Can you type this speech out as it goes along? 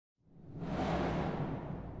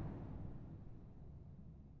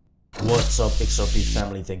What's up, XRP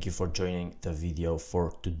family? Thank you for joining the video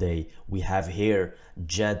for today. We have here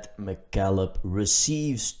JED McCALEB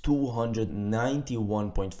receives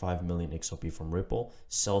 291.5 million XRP from Ripple,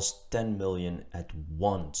 sells 10 million at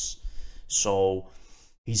once. So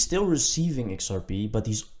he's still receiving XRP, but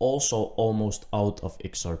he's also almost out of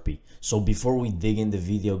XRP. So before we dig in the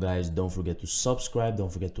video, guys, don't forget to subscribe,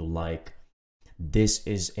 don't forget to like. This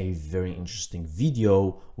is a very interesting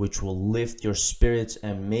video which will lift your spirits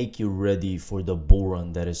and make you ready for the bull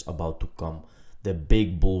run that is about to come. The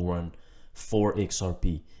big bull run for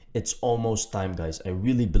XRP. It's almost time, guys. I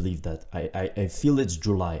really believe that. I feel it's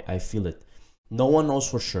July. I feel it. No one knows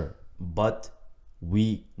for sure, but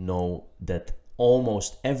we know that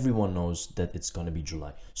almost everyone knows that it's going to be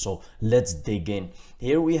July. So let's dig in.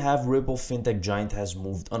 Here we have Ripple fintech giant has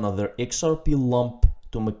moved another XRP lump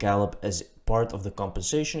to McCaleb as part of the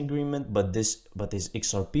compensation agreement, but his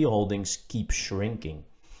XRP holdings keep shrinking.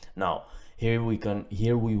 Now here we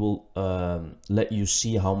will let you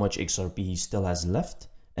see how much XRP he still has left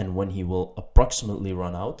and when he will approximately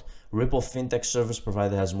run out. Ripple fintech service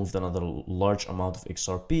provider has moved another large amount of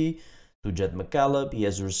XRP to JED McCALEB. He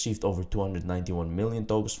has received over 291 million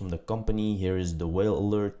tokens from the company. Here is the whale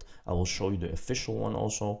alert. I will show you the official one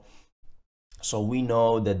also. So we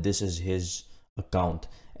know that this is his account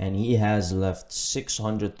and he has left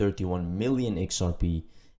 631 million XRP.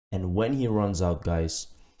 And when he runs out, guys,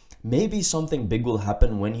 maybe something big will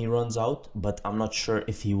happen when he runs out, but I'm not sure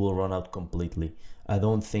if he will run out completely. I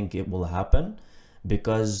don't think it will happen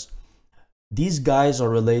because these guys are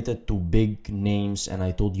related to big names, and I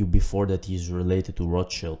told you before that he's related to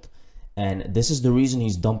Rothschild, and this is the reason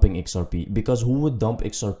he's dumping XRP. Because who would dump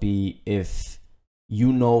XRP if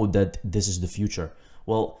you know that this is the future?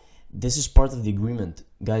 Well, this is part of the agreement,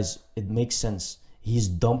 guys. It makes sense. He's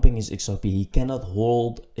dumping his XRP. He cannot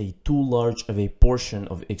hold a too large of a portion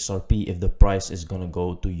of XRP if the price is gonna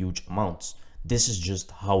go to huge amounts. This is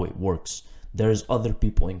just how it works. There's other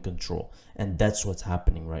people in control, and that's what's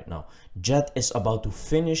happening right now. JED is about to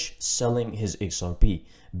finish selling his XRP.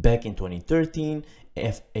 Back in 2013,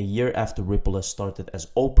 a year after Ripple has started as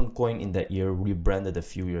OpenCoin, in that year rebranded a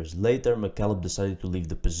few years later, McCaleb decided to leave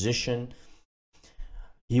the position.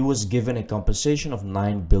 He was given a compensation of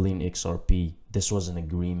 9 billion XRP. This was an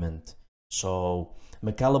agreement. So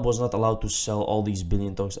McCaleb was not allowed to sell all these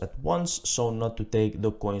billion tokens at once, so not to take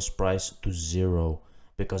the coin's price to zero,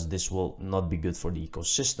 because this will not be good for the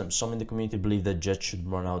ecosystem. Some in the community believe that JED should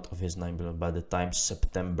run out of his 9 billion by the time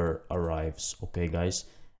September arrives. Okay, guys?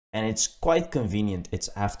 And it's quite convenient. It's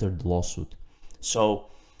after the lawsuit. So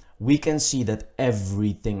we can see that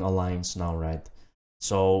everything aligns now, right?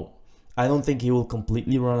 So I don't think he will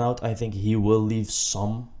completely run out. I think he will leave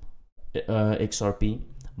some XRP,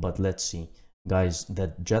 but let's see. Guys,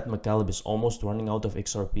 that JED McCalEB is almost running out of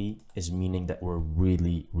XRP is meaning that we're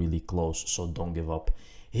really, really close. So don't give up.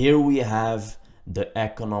 Here we have the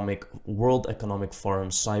World Economic Forum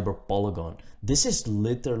Cyber Polygon. This is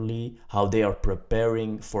literally how they are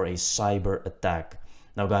preparing for a cyber attack.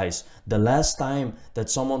 Now, guys, the last time that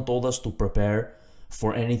someone told us to prepare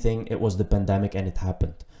for anything, it was the pandemic, and it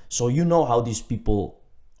happened. So you know how these people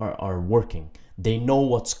are working. They know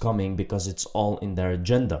what's coming because it's all in their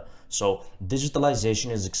agenda. So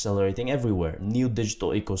digitalization is accelerating everywhere. New digital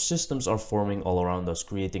ecosystems are forming all around us,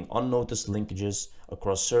 creating unnoticed linkages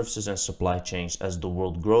across services and supply chains. As the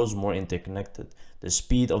world grows more interconnected, the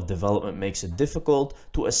speed of development makes it difficult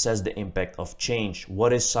to assess the impact of change.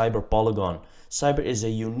 What is Cyber Polygon? Cyber is a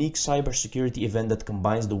unique cybersecurity event that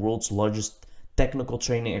combines the world's largest technical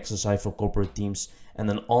training exercise for corporate teams and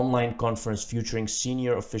an online conference featuring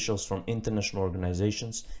senior officials from international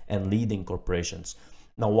organizations and leading corporations.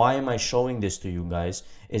 Now, why am I showing this to you guys?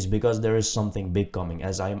 Is because there is something big coming,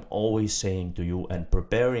 as I'm always saying to you and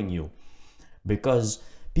preparing you, because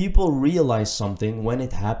people realize something when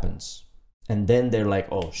it happens and then they're like,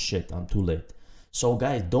 oh shit, I'm too late. So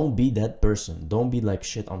guys, don't be that person. Don't be like,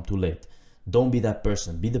 shit, I'm too late. Don't be that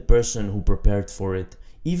person. Be the person who prepared for it.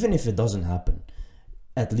 Even if it doesn't happen,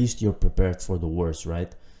 at least you're prepared for the worst,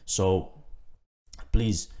 right? So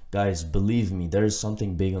please, guys, believe me, there is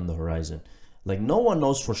something big on the horizon. Like, no one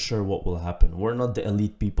knows for sure what will happen. We're not the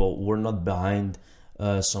elite people. We're not behind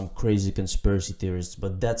some crazy conspiracy theorists,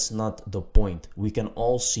 but that's not the point. We can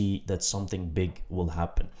all see that something big will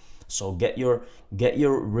happen. So get your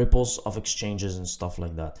ripples of exchanges and stuff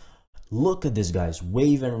like that. Look at this, guys.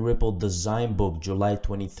 Wave and Ripple Design Book, July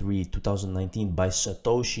 23, 2019 by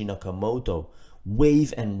Satoshi Nakamoto.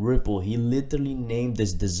 Wave and Ripple. He literally named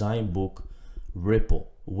this design book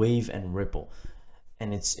Ripple. Wave and Ripple.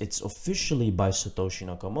 And it's officially by Satoshi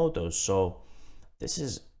Nakamoto. So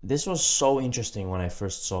This was so interesting when I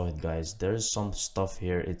first saw it, guys. There's some stuff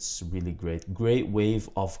here. It's really great. Great Wave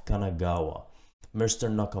of Kanagawa. Mr.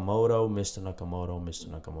 Nakamoto, Mr. Nakamoto, Mr.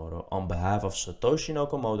 Nakamoto. On behalf of Satoshi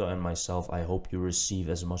Nakamoto and myself, I hope you receive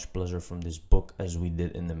as much pleasure from this book as we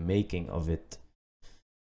did in the making of it.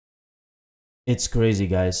 It's crazy,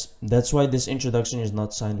 guys. That's why this introduction is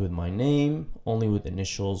not signed with my name, only with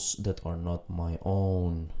initials that are not my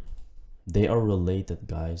own. They are related,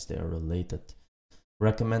 guys. They are related.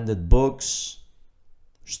 Recommended books.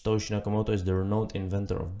 Satoshi Nakamoto is the renowned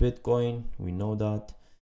inventor of Bitcoin. We know that.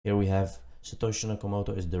 Here we have Satoshi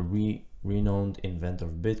Nakamoto is the renowned inventor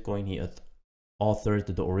of Bitcoin. He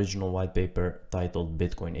authored the original white paper titled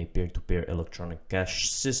Bitcoin, a peer-to-peer electronic cash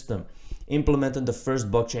system. Implemented the first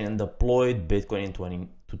blockchain and deployed Bitcoin in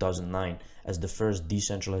 2009 as the first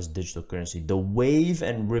decentralized digital currency. The Wave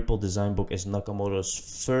and Ripple design book is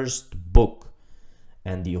Nakamoto's first book,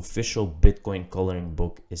 and the official Bitcoin coloring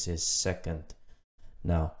book is his second.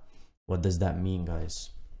 Now, what does that mean, guys?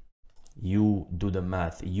 You do the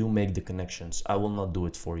math, you make the connections. I will not do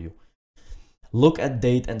it for you. Look at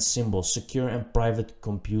date and symbol. Secure and Private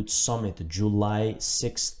Compute Summit, July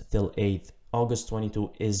 6th till 8th. August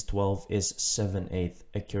 22 is 12 is 7/8.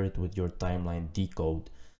 Accurate with your timeline decode.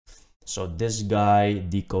 So this guy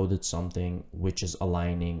decoded something which is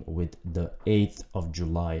aligning with the 8th of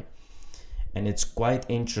July. And it's quite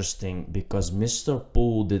interesting because Mr.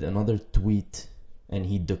 Poole did another tweet and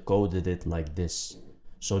he decoded it like this.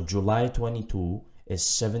 So July 22 is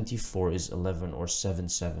 74 is 11 or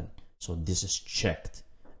 7/7. So this is checked.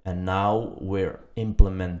 And now we're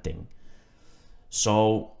implementing.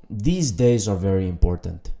 So these days are very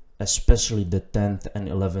important, especially the 10th and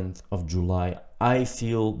 11th of July. I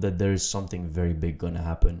feel that there is something very big going to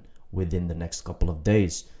happen within the next couple of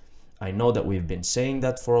days. I know that we've been saying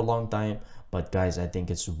that for a long time, but guys, I think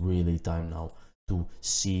it's really time now to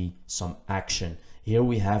see some action. Here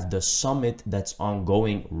we have the summit that's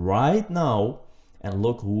ongoing right now, and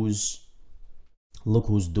look who's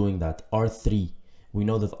doing that. R3. We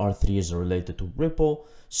know that R3 is related to Ripple.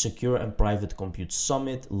 Secure and Private Compute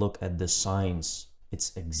Summit. Look at the signs.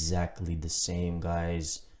 It's exactly the same,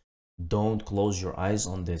 guys. Don't close your eyes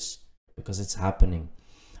on this because it's happening.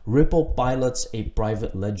 Ripple pilots a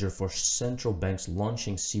private ledger for central banks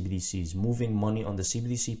launching CBDCs. Moving money on the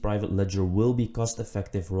CBDC private ledger will be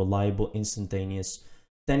cost-effective, reliable, instantaneous.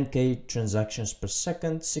 10K transactions per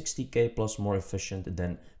second, 60K plus more efficient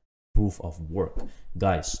than proof of work.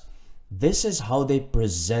 Guys, this is how they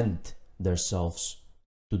present themselves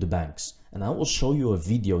to the banks. And I will show you a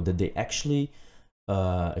video that they actually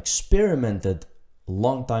experimented a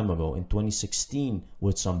long time ago in 2016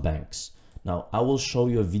 with some banks. Now, I will show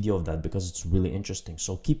you a video of that because it's really interesting.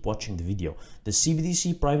 So keep watching the video. The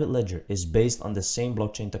CBDC private ledger is based on the same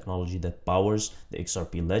blockchain technology that powers the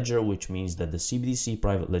XRP ledger, which means that the CBDC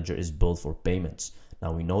private ledger is built for payments.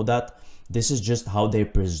 Now, we know that. This is just how they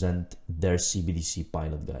present their CBDC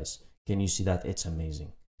pilot, guys. Can you see that? It's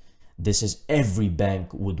amazing. This is every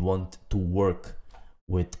bank would want to work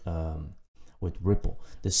with Ripple.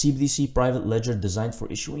 The CBDC private ledger designed for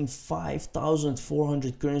issuing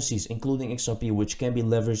 5,400 currencies, including XRP, which can be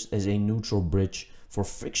leveraged as a neutral bridge for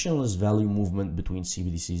frictionless value movement between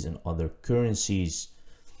CBDCs and other currencies.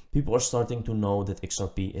 People are starting to know that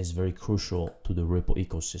XRP is very crucial to the Ripple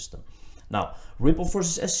ecosystem. Now, Ripple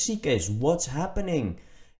versus SEC case, what's happening?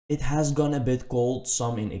 It has gone a bit cold,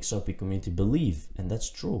 some in XRP community believe, and that's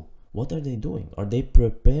true. What are they doing? Are they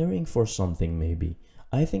preparing for something maybe?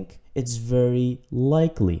 I think it's very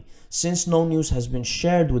likely. Since no news has been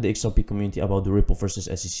shared with the XRP community about the Ripple versus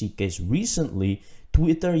SEC case recently,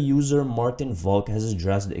 Twitter user Martin Volk has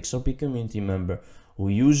addressed the XRP community member who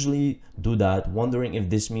usually do that, wondering if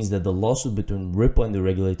this means that the lawsuit between Ripple and the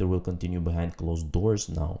regulator will continue behind closed doors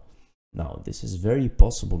now. Now, this is very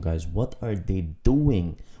possible, guys. What are they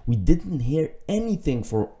doing? We didn't hear anything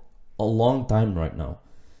for a long time right now.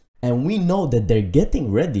 And we know that they're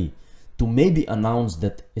getting ready to maybe announce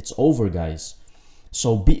that it's over, guys.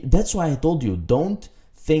 So that's why I told you, don't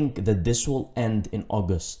think that this will end in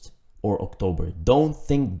August or October. Don't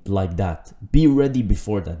think like that. Be ready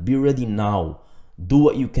before that. Be ready now. Do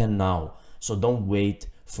what you can now. So don't wait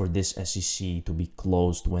for this SEC to be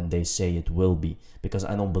closed when they say it will be, because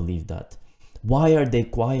I don't believe that. Why are they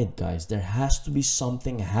quiet, guys? There has to be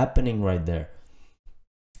something happening right there.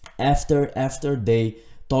 After they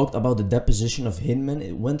talked about the deposition of Hinman,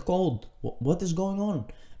 it went cold. What is going on?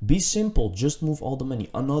 Be simple, just move all the money.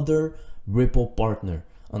 Another Ripple partner,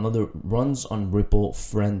 another runs on Ripple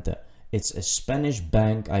Frente. It's a Spanish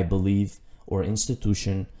bank, I believe, or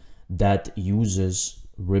institution that uses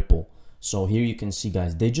Ripple. So here you can see,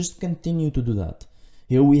 guys, they just continue to do that.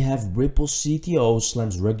 Here we have Ripple CTO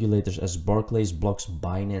slams regulators as Barclays blocks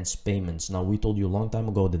Binance payments. Now, we told you a long time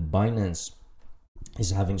ago that Binance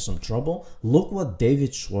is having some trouble. Look what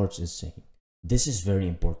David Schwartz is saying. This is very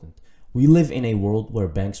important. We live in a world where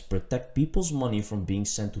banks protect people's money from being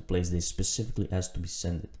sent to places they specifically asked to be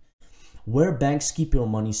sent it. Where banks keep your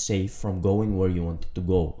money safe from going where you want it to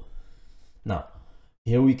go. Now,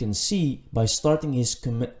 here we can see by starting his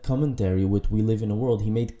commentary with "We live in a world," he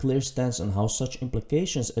made clear stance on how such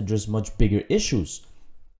implications address much bigger issues.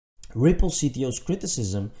 Ripple CTO's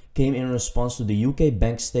criticism came in response to the UK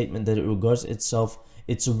bank's statement that it regards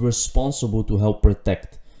it's responsible to help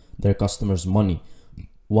protect their customers' money,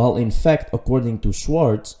 while in fact, according to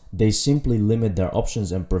Schwartz, they simply limit their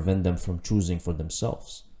options and prevent them from choosing for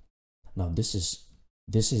themselves. Now, this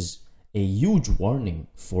is a huge warning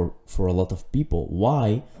for a lot of people.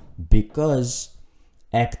 Why? Because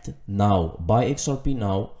act now. Buy XRP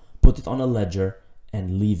now, put it on a ledger,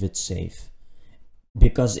 and leave it safe.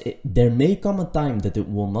 Because there may come a time that it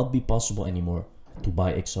will not be possible anymore to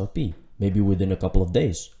buy XRP. Maybe within a couple of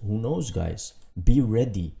days. Who knows, guys? Be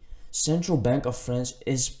ready. Central Bank of France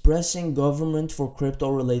is pressing government for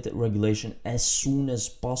crypto-related regulation as soon as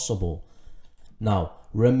possible. Now,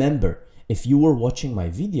 remember, if you were watching my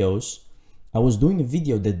videos, I was doing a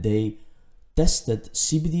video that they tested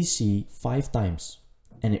CBDC 5 times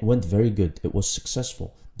and it went very good. It was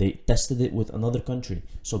successful. They tested it with another country.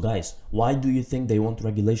 So guys, why do you think they want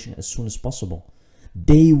regulation as soon as possible?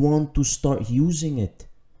 They want to start using it.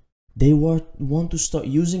 They want to start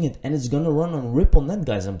using it, and it's gonna run on RippleNet,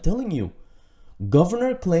 guys. I'm telling you.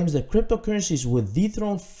 Governor claims that cryptocurrencies will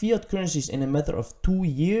dethrone fiat currencies in a matter of 2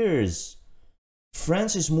 years.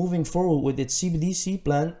 France is moving forward with its CBDC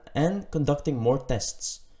plan and conducting more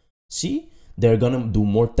tests. See, they're gonna do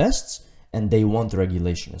more tests and they want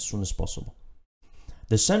regulation as soon as possible.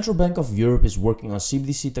 The Central Bank of Europe is working on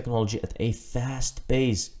CBDC technology at a fast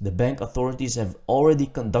pace. The bank authorities have already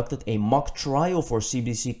conducted a mock trial for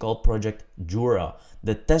CBDC called Project Jura.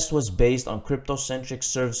 The test was based on crypto-centric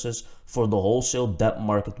services for the wholesale debt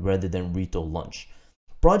market rather than retail launch.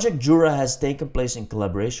 Project Jura has taken place in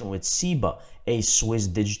collaboration with SEBA, a Swiss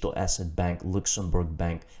digital asset bank, Luxembourg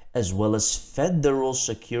bank, as well as Federal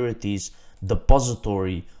Securities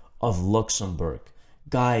Depository of Luxembourg.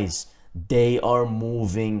 Guys, they are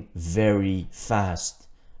moving very fast.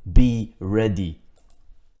 Be ready.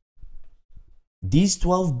 These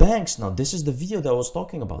 12 banks, now this is the video that I was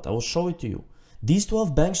talking about. I will show it to you. These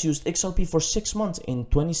 12 banks used XRP for 6 months in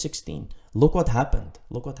 2016. Look what happened.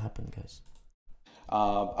 Look what happened, guys.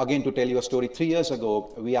 Again, to tell you a story, 3 years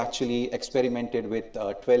ago, we actually experimented with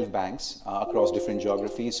 12 banks across different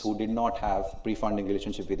geographies who did not have pre-funding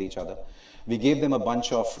relationship with each other. We gave them a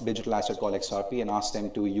bunch of digital asset called XRP and asked them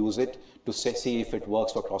to use it to see if it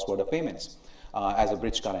works for cross-border payments as a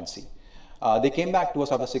bridge currency. They came back to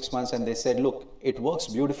us after 6 months and they said, look, it works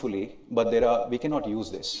beautifully, but we cannot use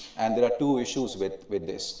this. And there are 2 issues with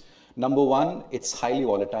this. Number 1, it's highly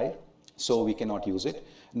volatile, so we cannot use it.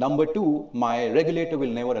 Number 2, my regulator will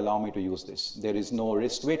never allow me to use this. There is no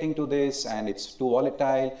risk weighting to this and it's too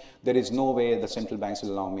volatile. There is no way the central banks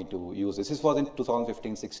will allow me to use this. This was in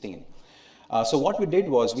 2015-16. So what we did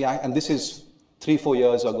was, and this is 3-4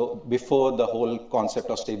 years ago, before the whole concept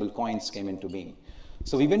of stable coins came into being.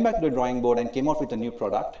 So we went back to the drawing board and came out with a new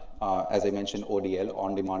product, as I mentioned, ODL,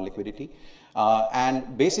 on-demand liquidity.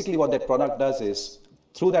 And basically what that product does is,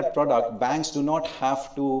 through that product, banks do not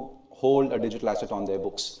have to hold a digital asset on their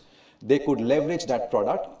books. They could leverage that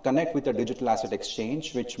product, connect with a digital asset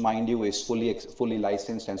exchange, which mind you is fully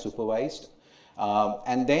licensed and supervised,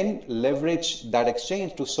 and then leverage that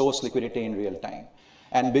exchange to source liquidity in real time.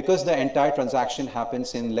 And because the entire transaction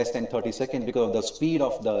happens in less than 30 seconds, because of the speed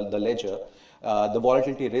of the ledger, the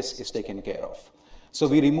volatility risk is taken care of. So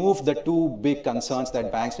we removed the 2 big concerns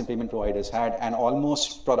that banks and payment providers had and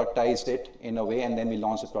almost productized it in a way, and then we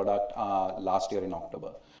launched the product last year in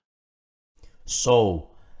October.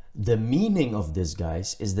 So the meaning of this,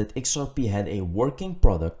 guys, is that XRP had a working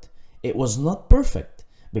product. It was not perfect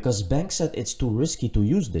because banks said it's too risky to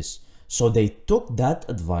use this. So they took that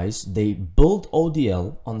advice, they built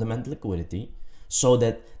ODL, on-demand liquidity, so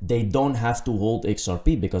that they don't have to hold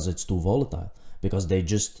XRP because it's too volatile, because they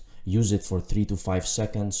just use it for 3 to 5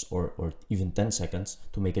 seconds or even 10 seconds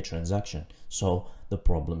to make a transaction. So the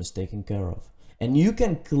problem is taken care of. And you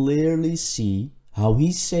can clearly see how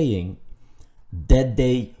he's saying that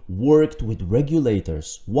they worked with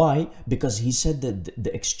regulators. Why? Because he said that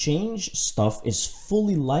the exchange stuff is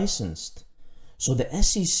fully licensed. So the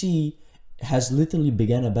SEC has literally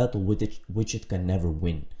begun a battle with it, which it can never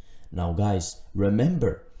win. Now guys,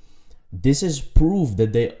 remember, This is proof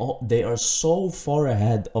that they are so far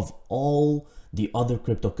ahead of all the other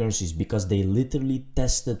cryptocurrencies, because they literally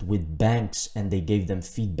tested with banks and they gave them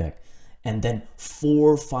feedback. And then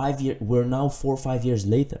 4 or 5 years, we're now 4 or 5 years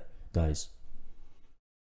later, guys.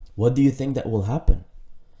 What do you think that will happen?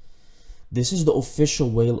 This is the official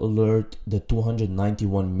whale alert, the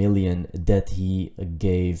 291 million that he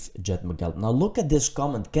gave JED McCALEB. Now look at this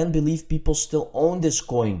comment. Can't believe people still own this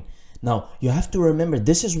coin. Now you have to remember,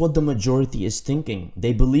 this is what the majority is thinking.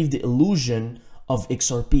 They believe the illusion of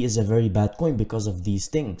XRP is a very bad coin because of these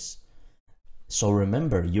things. So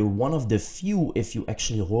remember, you're one of the few if you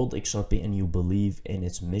actually hold XRP and you believe in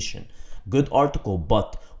its mission. Good article,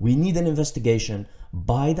 but we need an investigation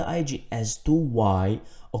by the IG as to why,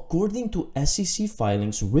 according to SEC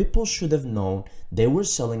filings, Ripple should have known they were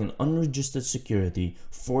selling an unregistered security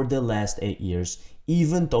for the last 8 years,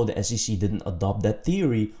 even though the SEC didn't adopt that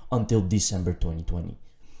theory until December 2020.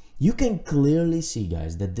 You can clearly see,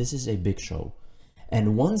 guys, that this is a big show.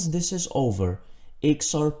 And once this is over,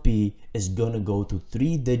 XRP is gonna go to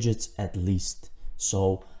 3 digits at least.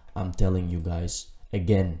 So I'm telling you guys,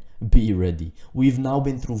 again, be ready. We've now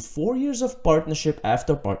been through 4 years of partnership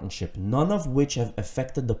after partnership, none of which have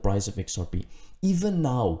affected the price of XRP. Even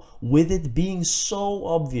now, with it being so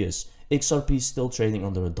obvious, XRP is still trading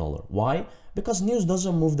under $1. Why? Because news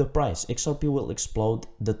doesn't move the price. XRP will explode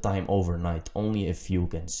the time overnight. Only a few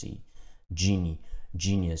can see.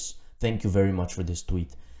 Genius. Thank you very much for this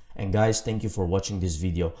tweet. And guys, thank you for watching this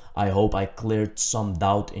video. I hope I cleared some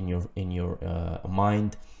doubt in your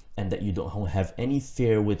mind, and that you don't have any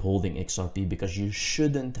fear with holding XRP, because you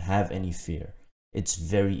shouldn't have any fear. It's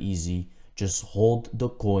very easy. Just hold the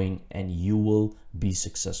coin and you will be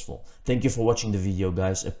successful. Thank you for watching the video,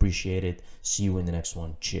 guys. Appreciate it. See you in the next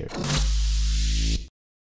one. Cheers.